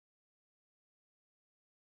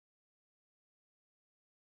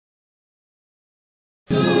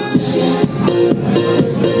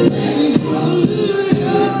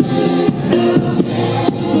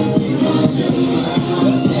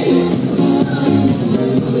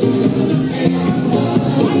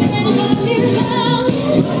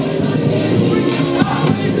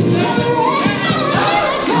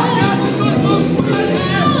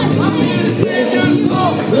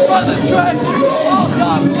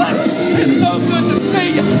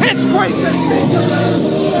white.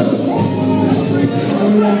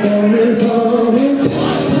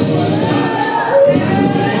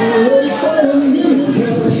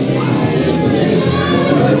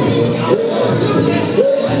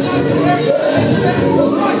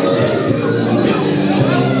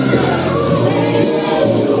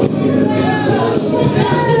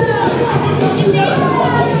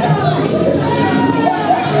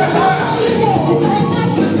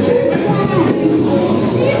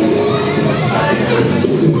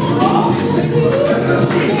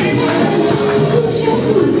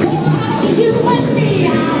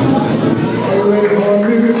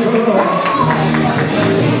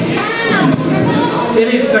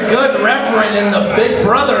 It is the good Reverend and the big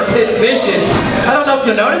brother, Pit Vicious. I don't know if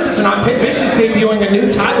you'll notice this or not, Pit Vicious debuting a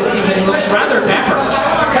new tie this evening. He looks rather dapper.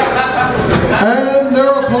 And their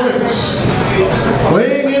opponents,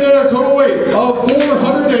 weighing in at a total weight of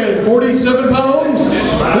 447 pounds,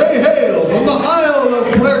 they hail from the Isle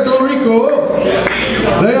of Puerto Rico.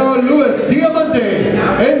 They are Luis Diamante.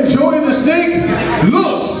 Enjoy the steak,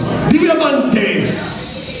 Los Diamantes.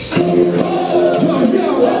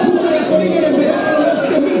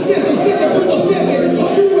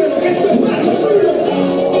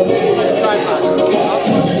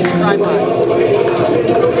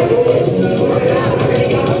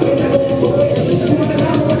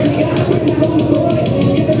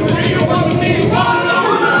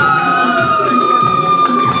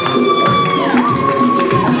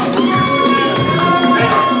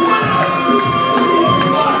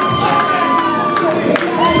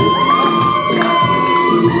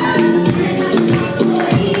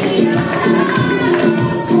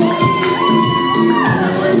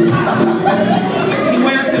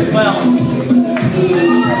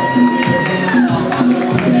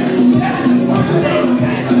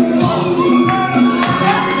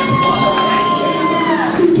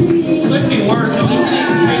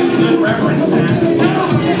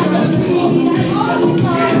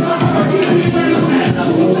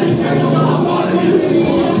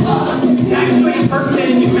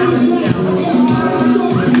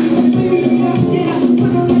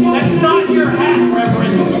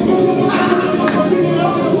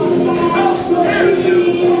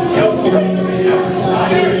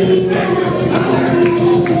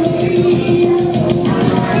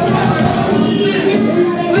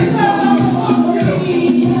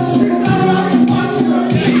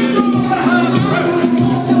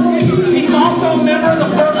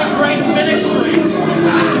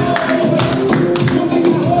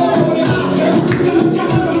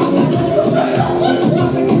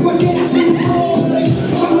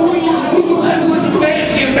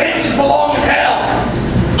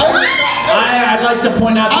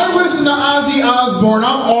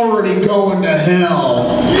 I'm already going to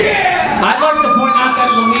hell. Yeah! I'd like to point out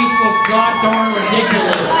that Luis looks god darn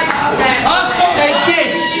ridiculous. Hey,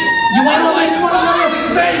 Dish, you want to release one of them?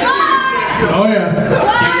 Oh, yeah.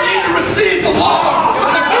 You need to receive the law.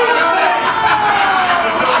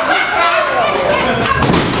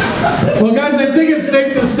 Well, guys, I think it's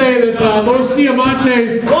safe to say that Los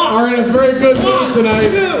Diamantes are in a very good mood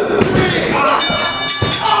tonight. 1, 2, 3.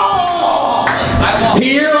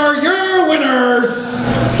 Here are your winners,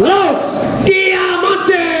 Los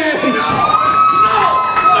Diamantes! No,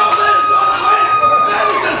 that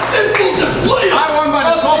is a simple display. I won by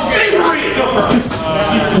deceivery.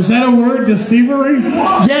 Is that a word, deceivery?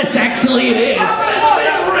 Yes, actually it is.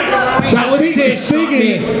 That was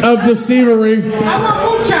speaking of deceivery.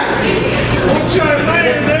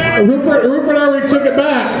 Rupert already took it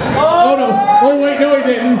back. Oh no. Oh wait, no he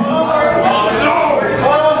didn't.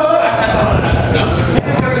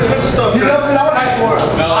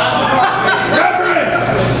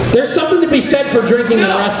 There's something to be said for drinking and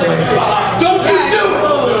wrestling. Don't you do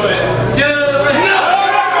it! Do it! No!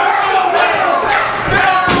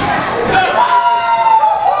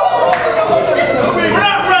 We're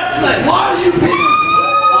not wrestling! Why are you being...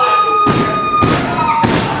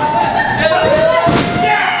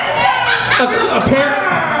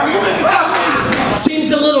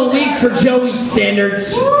 Seems a little weak for Joey's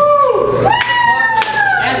standards.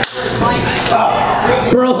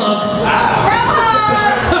 Bro hug.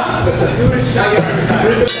 Wait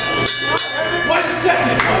a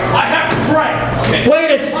second. I have to pray.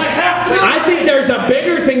 Wait a second. I think there's a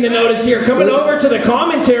bigger thing to notice here. Coming over to the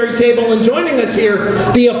commentary table and joining us here,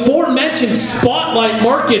 the aforementioned Spotlight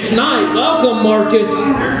Marcus Knight. Welcome, Marcus.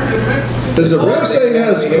 Does the ref say he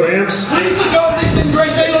has cramps?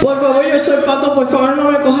 Por favor, yo soy Pato, por favor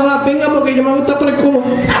no me coja la pinga porque yo me gusta por el culo.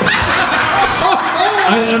 I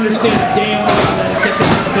didn't understand a damn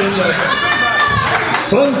thing.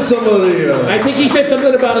 Santa Maria. I think he said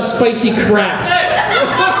something about a spicy crap.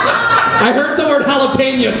 I heard the word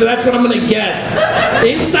jalapeno, so that's what I'm going to guess.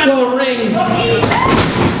 Inside of the ring,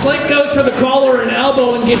 Slick goes for the collar and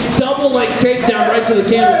elbow and gets double leg takedown right to the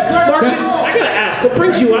canvas. Marcus, I got to ask, what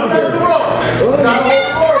brings you out here?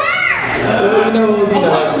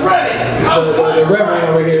 The Reverend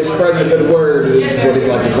over here is spreading the good word, is what he's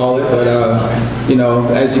like to call it. But,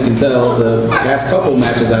 as you can tell, the last couple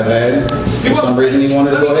matches I've had, for some reason he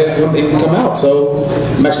wanted to go ahead and come out. So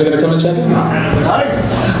I'm actually going to come and check him out.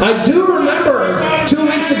 Nice. I do remember 2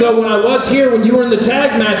 weeks ago when I was here, when you were in the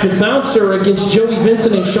tag match with Bouncer against Joey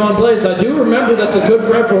Vincent and Sean Blaze, I do remember that the good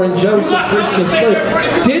Reverend Joseph Christian Slick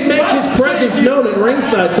did make his presence known at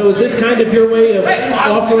ringside. So is this kind of your way of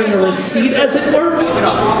offering a receipt, as it were?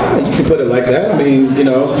 You can put it like that. I mean,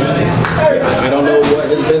 I don't know what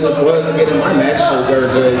his business was to get in my match or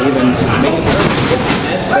to even make his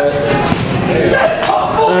match, but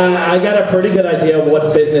I got a pretty good idea of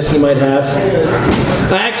what business he might have.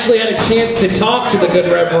 I actually had a chance to talk to the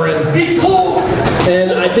good Reverend,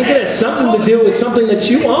 and I think it has something to do with something that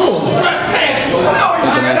you own.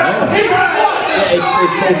 something I own.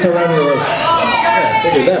 It's around your waist. Yeah, I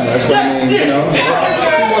figured that much, but I mean, who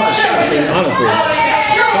wants a shot? I mean, honestly.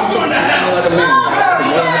 Like a man.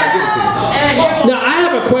 Now I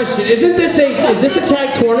have a question. Is this a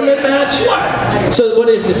tag tournament match? So what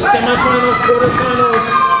is this? Semifinals, quarterfinals?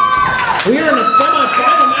 We are in a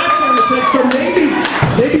semifinal match on the tag. So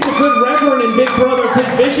maybe the good Reverend and Big Brother Pit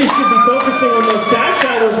Vicious should be focusing on those tag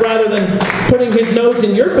titles rather than putting his nose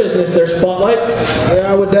in your business, their spotlight.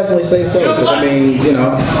 Yeah, I would definitely say so. Because I mean,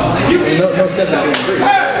 no sense in being greedy.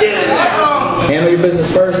 Handle your business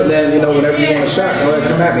first, and then, whenever you want a shot, go ahead and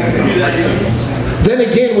come at me. Then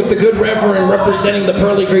again, with the good Reverend representing the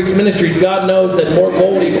Pearly Greeks Ministries, God knows that more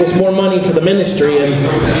gold equals more money for the ministry, and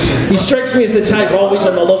he strikes me as the type always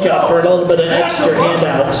on the lookout for a little bit of extra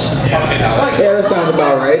handouts. Yeah, that sounds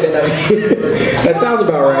about right. That sounds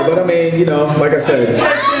about right, but I mean, like I said,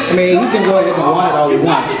 he can go ahead and want it all he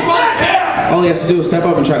wants. All he has to do is step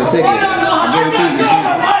up and try to take it. I guarantee you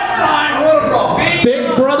can.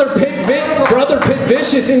 Big Brother Pit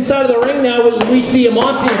Vicious inside of the ring now with Luis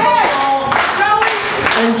Diamantes.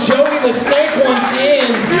 And Joey the Snake wants in.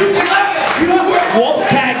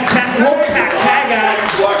 Wolfpack tag out.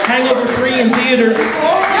 Hangover 3 in theaters.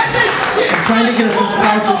 I'm trying to get us some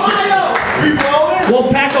sponsorship.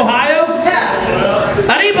 Wolfpack, Ohio?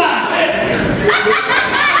 Arriba!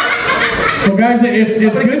 Well, guys, it's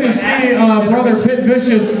good to see Brother Pit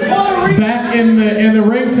Vicious back in the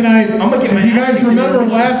ring tonight. If you guys remember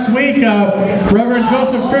last week, Reverend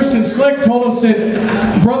Joseph Christian Slick told us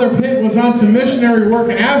that Brother Pit was on some missionary work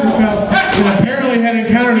in Africa and apparently had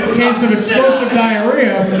encountered a case of explosive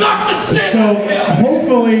diarrhea. So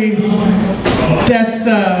hopefully that's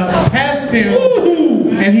past him.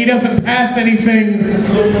 And he doesn't pass anything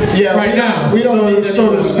right now. We don't need,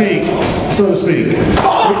 so to speak.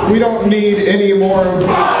 We don't need any more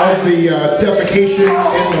of the defecation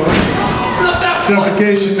in the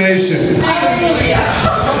defecation nation.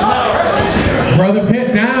 Brother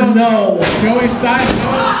Pitt down. No. Joey side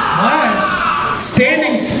splash.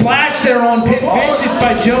 Standing splash there on Pit Vicious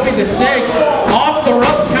by Joey the Snake. Off the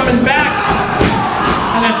ropes, coming back.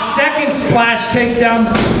 And a second splash keeps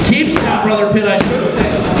down Brother Pitt, I should say.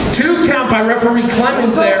 2 count by referee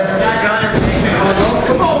Clemens there.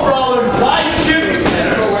 Come on, brother. Why you shooting?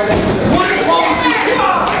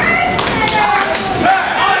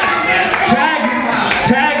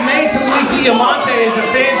 Tag made to Luis Diamantes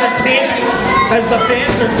as the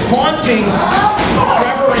fans are taunting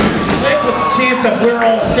Reverend Slick with the chance of "We're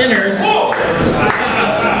all sinners."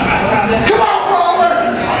 Come on, brother.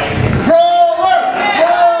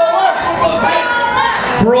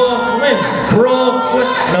 Brooklyn.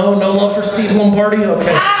 No love for Steve Lombardi?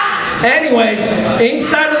 Okay. Anyways,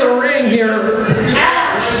 inside of the ring here,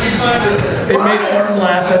 it made Orton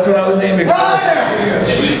laugh. That's what I was aiming for.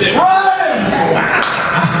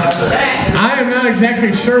 I am not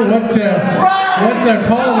exactly sure what to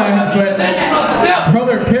call that, but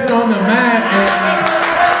Brother Pitt on the mat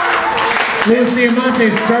and Luis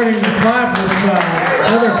Diamantes starting to clap with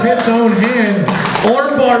Brother Pitt's own hand.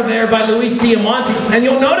 Armbar there by Luis Diamantes. And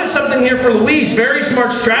you'll notice something here for Luis. Very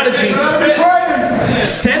smart strategy.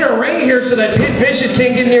 Center ring here so that Pit Vicious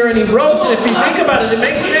can't get near any ropes. And if you think about it, it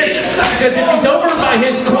makes sense. Because if he's over by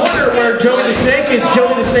his corner where Joey the Snake is,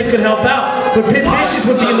 Joey the Snake could help out. But Pit Vicious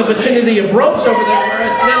would be in the vicinity of ropes over there.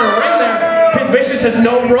 Whereas center ring there, Pit Vicious has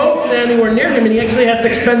no ropes anywhere near him. And he actually has to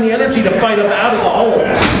expend the energy to fight him out of the hole.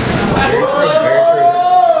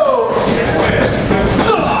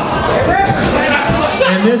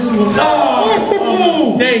 And this will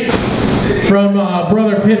mistake from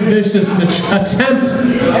Brother Pit Vicious to attempt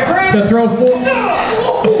to throw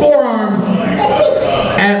forearms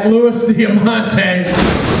at Luis Diamante.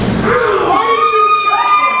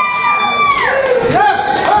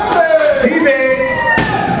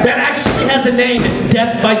 That actually has a name. It's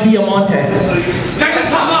Death by Diamante.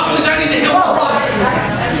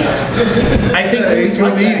 I think He's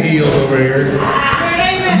gonna need healed over here.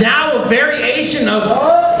 now a variation of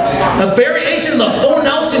the full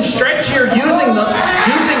Nelson stretch here, using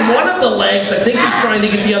one of the legs. I think he's trying to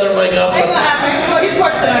get the other leg up.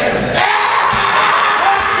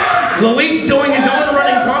 Luis doing his own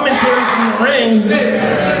running commentary from the ring.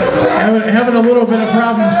 Having a little bit of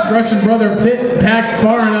problem stretching Brother Pitt back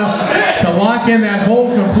far enough to lock in that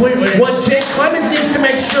hold completely. What Jake Clemens needs to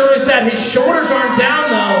make sure is that his shoulders aren't down,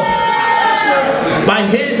 though. By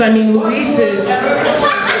his, I mean Luis's.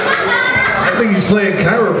 I think he's playing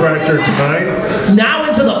chiropractor tonight. Now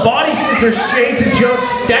into the body scissors shades of Joe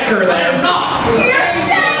Stecker there.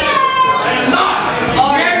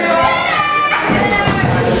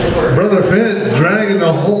 Brother Pitt dragging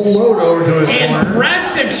the whole load over to his corner.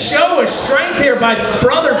 Impressive show of strength here by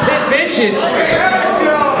Brother Pit Vicious.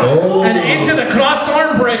 Oh. And into the cross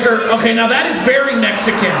arm breaker. Okay, now that is very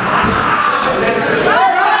Mexican.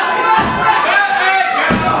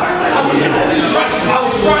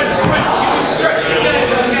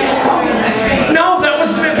 No, that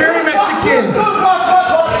was very Mexican.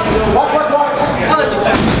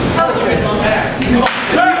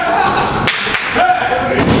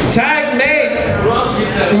 Tag made.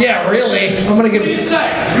 Yeah, really. I'm gonna get. You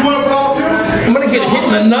want to brawl too? I'm gonna get hit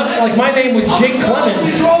in the nuts like my name was Jake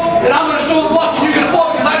Clemens. And I'm going to show the buck, and you're going to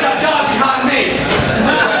walk because I got God behind me.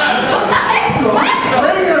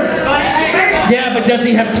 Yeah, but does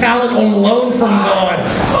he have talent on loan from God?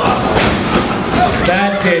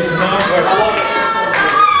 That did not work.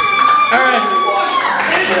 All right.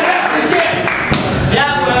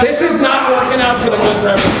 This is not working out for the good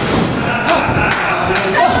Reverend.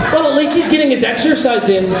 Well, at least he's getting his exercise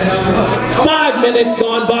in. 5 minutes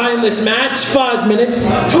gone by in this match. 5 minutes. 2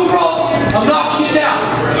 ropes, I'm knocking you down.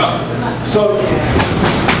 So.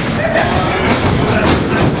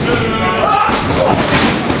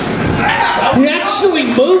 He actually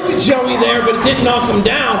moved Joey there, but it didn't knock him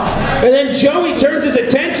down. And then Joey turns his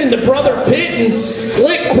attention to Brother Pitt and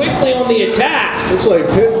Slick quickly on the attack. Looks like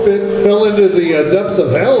Pitt fell into the depths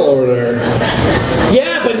of hell over there.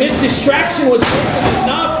 Yeah, but his distraction was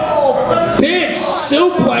enough. Big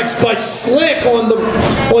suplex by Slick on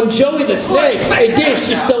Joey the Snake. Hey Dish,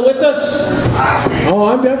 you still with us? Oh,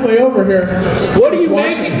 I'm definitely over here. What are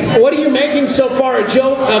you making so far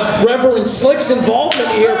of Reverend Slick's involvement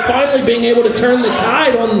here, finally being able to turn the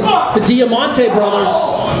tide on the Diamante brothers?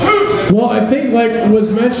 Well, I think, like was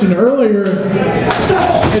mentioned earlier,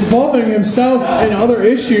 involving himself in other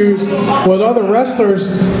issues with other wrestlers,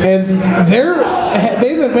 and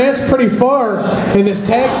they've advanced pretty far in this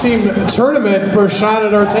tag team tournament for a shot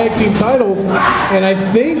at our tag team titles, and I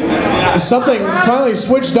think something finally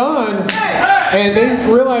switched on, and they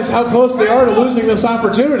realize how close they are to losing this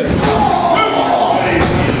opportunity.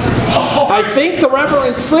 I think the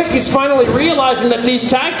Reverend Slick is finally realizing that these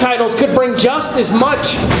tag titles could bring just as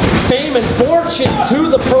much fame and fortune to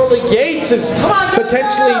the pearly gates as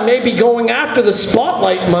potentially maybe going after the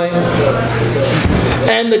spotlight might.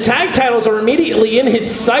 And the tag titles are immediately in his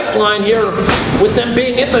sight line here with them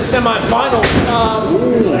being in the semifinals.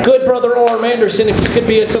 Good brother Orm Anderson, if you could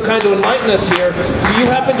be so kind to enlighten us here, do you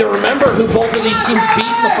happen to remember who both of these teams beat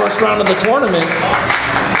in the first round of the tournament?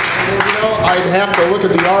 You know, I'd have to look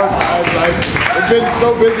at the archives. I've been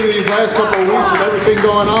so busy these last couple of weeks with everything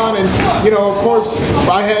going on, and you know, of course,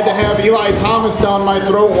 I had to have Eli Thomas down my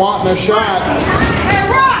throat wanting a shot.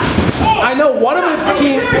 I know one of the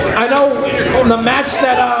team. I know the match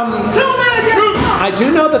that I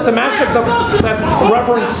do know that the match that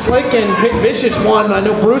Reverend Slick and Pit Vicious won. I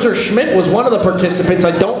know Bruiser Schmidt was one of the participants.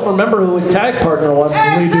 I don't remember who his tag partner was.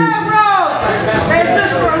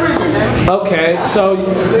 Okay, so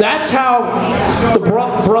that's how the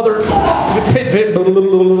brother Pit.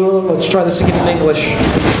 Let's try this again in English.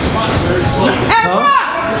 Huh?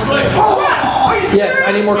 Yes,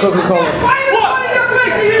 I need more Coca-Cola.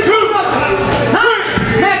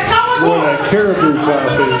 What a caribou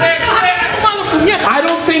coffee. I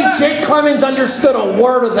don't think Jake Clemens understood a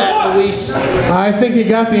word of that, Luis. I think he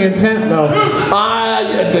got the intent, though.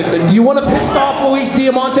 Do you want a pissed off Luis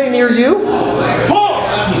Diamante near you?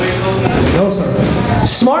 No, sir.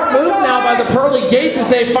 Smart move now by the Pearly Gates as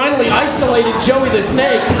they finally isolated Joey the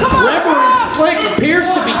Snake. Reverend Slick appears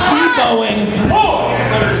to be T-bowing.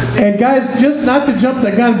 And guys, just not to jump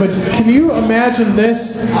the gun, but can you imagine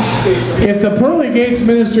this? If the Pearly Gates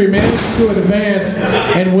ministry manages to advance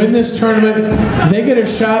and win this tournament, they get a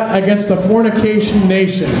shot against the Fornication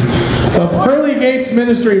Nation. The Pearly Gates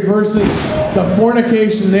ministry versus the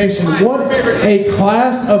Fornication Nation. What a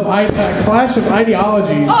clash of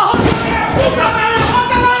ideologies.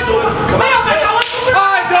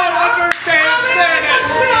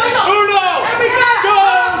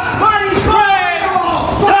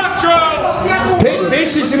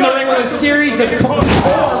 In the ring with a series of forms.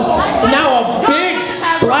 Now a big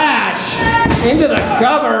splash into the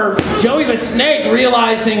cover. Joey the Snake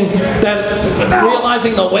realizing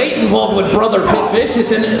the weight involved with Brother Pit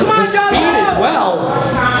Vicious and the speed as well.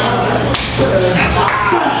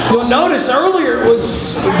 You'll notice earlier it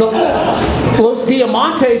was Los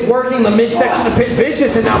Diamantes working the midsection of Pit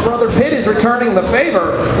Vicious, and now Brother Pit is returning the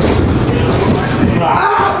favor.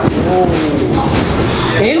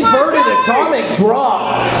 Inverted atomic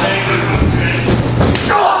drop.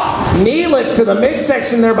 Knee lift to the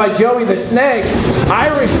midsection there by Joey the Snake.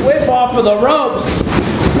 Irish whip off of the ropes.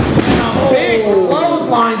 And a big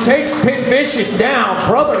clothesline takes Pit Vicious down.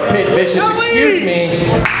 Brother Pit Vicious, excuse me.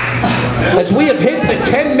 As we have hit the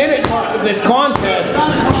 10-minute mark of this contest.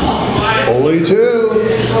 Only 2.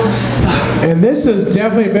 And this has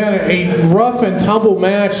definitely been a rough and tumble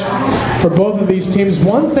match for both of these teams.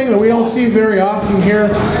 One thing that we don't see very often here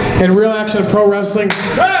in Real Action Pro Wrestling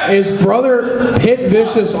is Brother Pit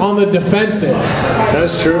Vicious on the defensive.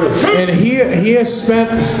 That's true. And he has spent...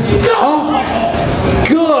 Oh,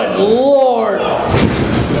 good Lord.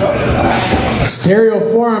 Stereo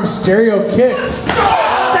forearm, stereo kicks.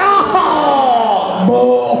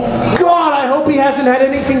 Oh, God, I hope he hasn't had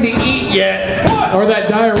anything to eat yet. Or that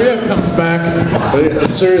diarrhea comes back.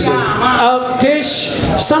 Seriously. Dish,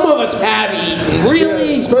 some of us have eaten.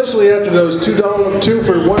 Really? Yeah, especially after those $2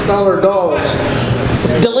 for $1 dogs.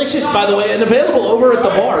 Delicious, by the way, and available over at the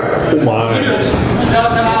bar. Oh my.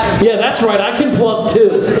 Yeah, that's right. I can plug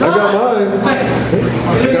too. I got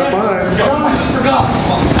mine.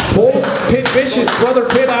 Pulls Pit Vicious, Brother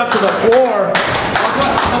Pit out to the floor.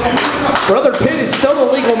 Brother Pit is still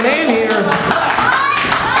the legal man here.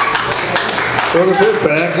 Brother Pit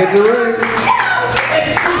back in the ring.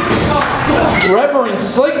 Reverend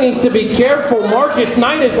Slick needs to be careful. Marcus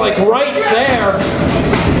Knight is like right there.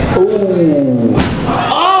 Ooh.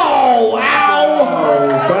 Oh, ow! Oh,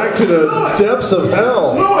 back to the depths of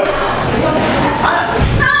hell.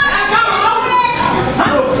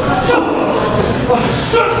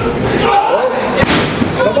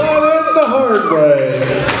 Come on in the hard way.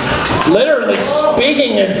 Literally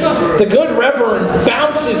speaking, as the good Reverend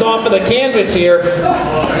bounces off of the canvas here.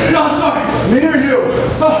 No, I'm sorry. Me or you?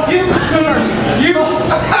 You.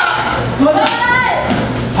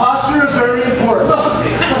 Posture is very important.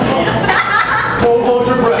 Hold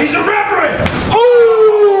your breath. He's a reverend!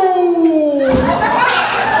 Ooh!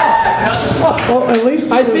 Well, at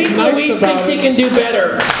least I think Luis thinks he can do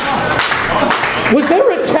better. Was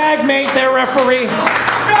there a tag made there, referee? No,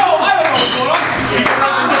 I don't know what's going on.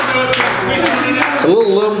 A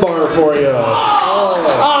little lumbar for you.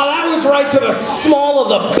 Oh, that was right to the small of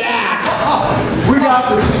the back. We got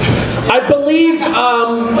this. I believe,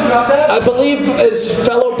 as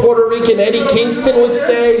fellow Puerto Rican Eddie Kingston would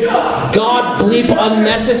say, God bleep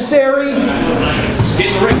unnecessary. Get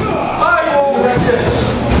in the ring.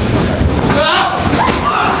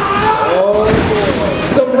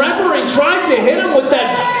 The referee tried to hit him with that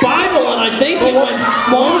Bible, and I think it went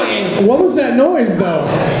flying. What was that noise, though?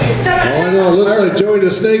 Oh, I know. It looks like Joey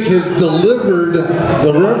the Snake has delivered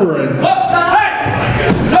the Reverend. Hey!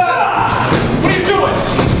 What are you doing?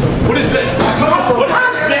 What is this? What is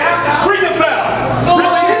this? Bring the bell.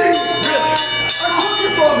 Really? Really?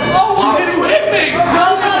 Oh, you hit me!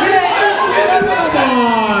 Come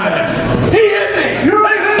on! He hit me!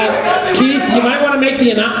 Keith, you might want to make the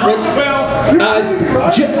announcement.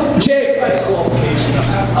 Jay.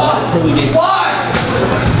 Why?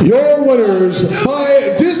 Your winners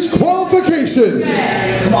by disqualification,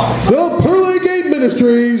 the Pearly Gate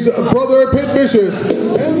Ministries, Brother Pit Vicious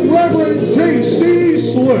and Reverend J.C.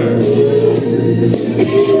 Slick.